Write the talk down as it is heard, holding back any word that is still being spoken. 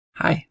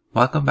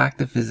Welcome back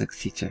to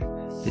Physics Teacher,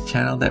 the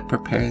channel that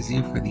prepares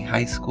you for the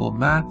high school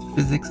math,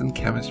 physics, and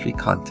chemistry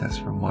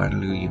contest from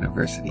Waterloo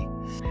University.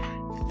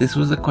 This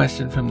was a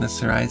question from the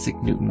Sir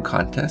Isaac Newton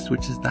contest,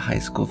 which is the high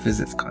school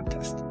physics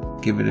contest.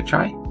 Give it a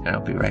try, and I'll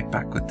be right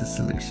back with the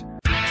solution.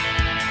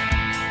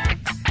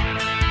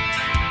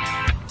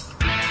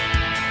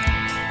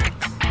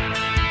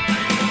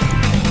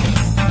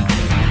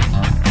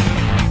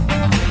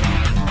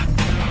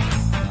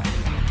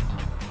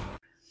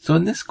 So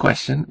in this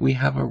question, we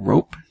have a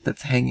rope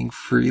that's hanging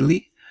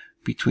freely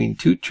between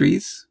two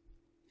trees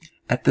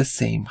at the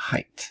same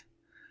height.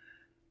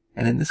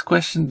 And in this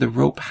question, the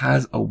rope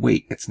has a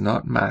weight. It's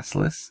not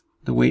massless.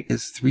 The weight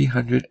is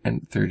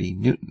 330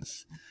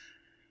 newtons.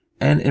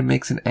 And it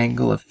makes an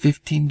angle of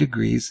 15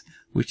 degrees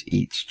with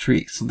each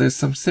tree. So there's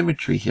some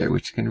symmetry here,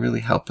 which can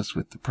really help us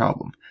with the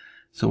problem.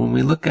 So when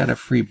we look at a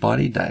free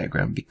body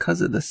diagram,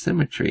 because of the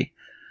symmetry,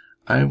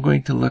 I'm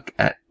going to look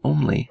at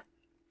only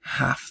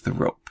half the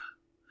rope.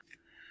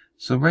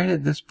 So right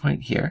at this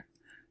point here,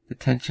 the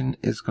tension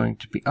is going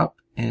to be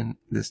up in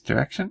this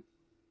direction.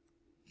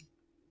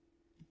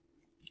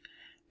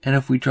 And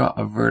if we draw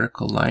a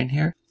vertical line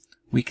here,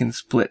 we can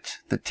split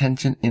the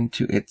tension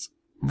into its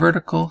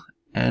vertical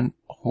and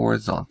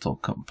horizontal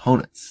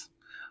components,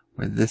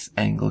 where this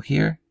angle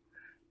here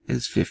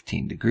is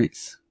 15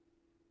 degrees.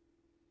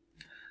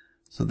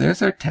 So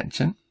there's our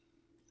tension.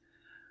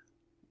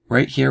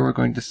 Right here, we're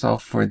going to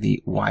solve for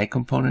the y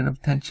component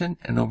of tension,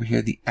 and over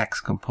here, the x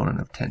component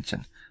of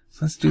tension.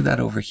 So let's do that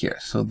over here.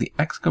 So the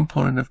x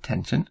component of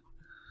tension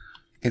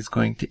is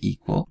going to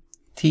equal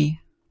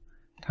T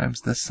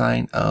times the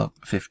sine of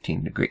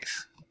 15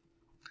 degrees.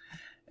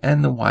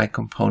 And the y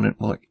component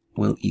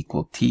will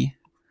equal T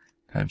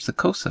times the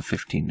cos of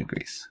 15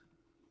 degrees.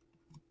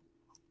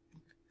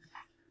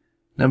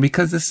 Now,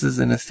 because this is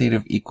in a state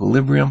of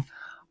equilibrium,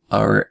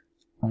 our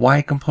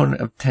y component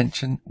of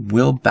tension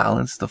will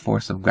balance the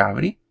force of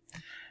gravity.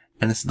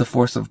 And this is the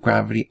force of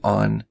gravity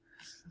on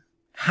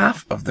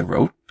half of the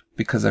rope,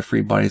 because our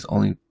free body is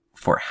only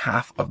for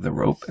half of the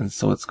rope, and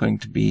so it's going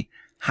to be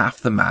half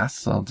the mass.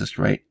 So I'll just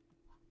write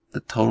the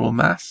total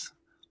mass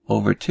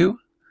over 2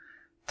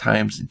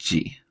 times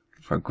g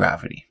for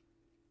gravity.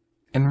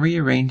 And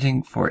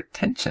rearranging for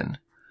tension,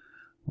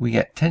 we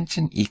get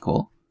tension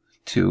equal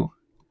to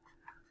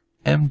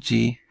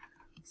mg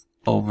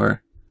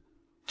over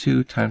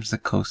 2 times the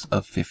cos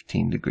of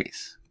 15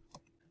 degrees.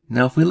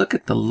 Now if we look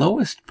at the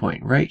lowest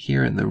point right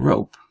here in the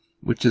rope,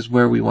 which is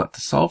where we want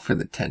to solve for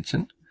the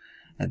tension,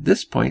 at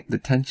this point, the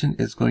tension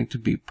is going to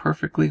be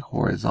perfectly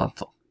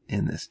horizontal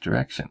in this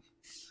direction.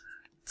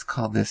 Let's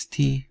call this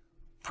T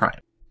prime.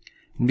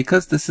 And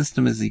because the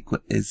system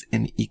is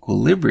in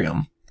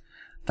equilibrium,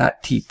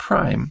 that T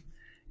prime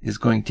is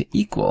going to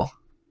equal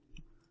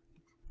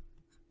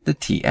the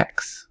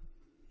Tx.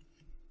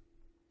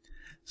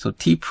 So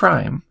T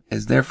prime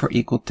is therefore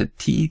equal to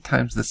T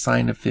times the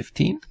sine of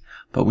 15,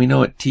 but we know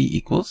what T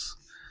equals.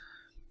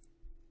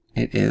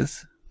 It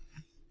is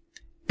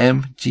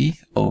mg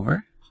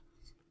over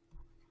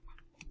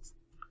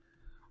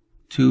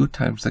 2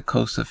 times the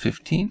cos of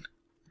 15,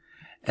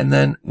 and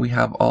then we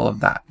have all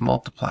of that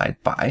multiplied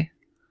by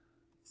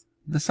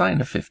the sine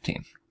of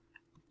 15.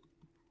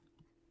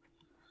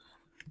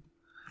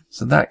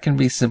 So that can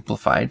be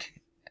simplified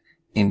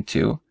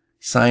into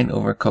sine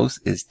over cos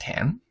is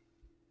tan.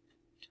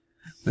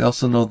 We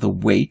also know the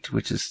weight,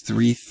 which is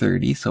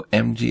 330, so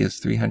mg is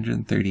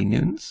 330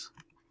 newtons,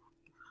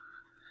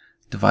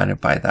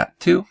 divided by that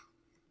 2,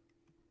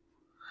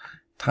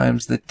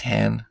 times the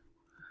tan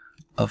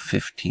of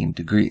 15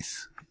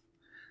 degrees.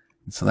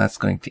 And so that's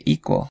going to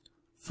equal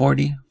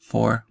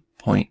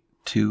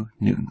 44.2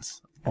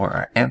 newtons, or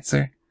our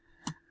answer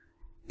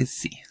is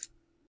C.